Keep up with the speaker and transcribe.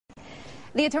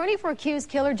The attorney for accused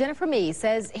killer Jennifer Mee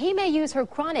says he may use her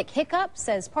chronic hiccups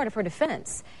as part of her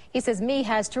defense. He says Mee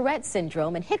has Tourette's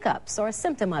syndrome and hiccups are a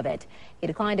symptom of it. He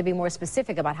declined to be more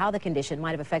specific about how the condition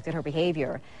might have affected her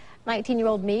behavior.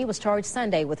 19-year-old Mee was charged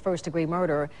Sunday with first-degree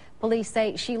murder. Police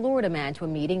say she lured a man to a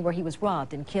meeting where he was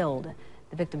robbed and killed.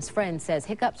 The victim's friend says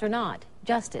hiccups or not,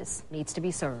 justice needs to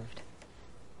be served.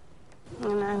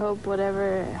 And I hope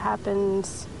whatever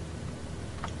happens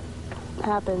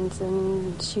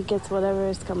and she gets whatever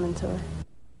is coming to her.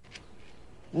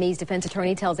 Mee's defense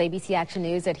attorney tells ABC Action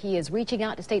News that he is reaching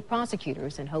out to state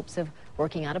prosecutors in hopes of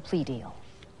working out a plea deal.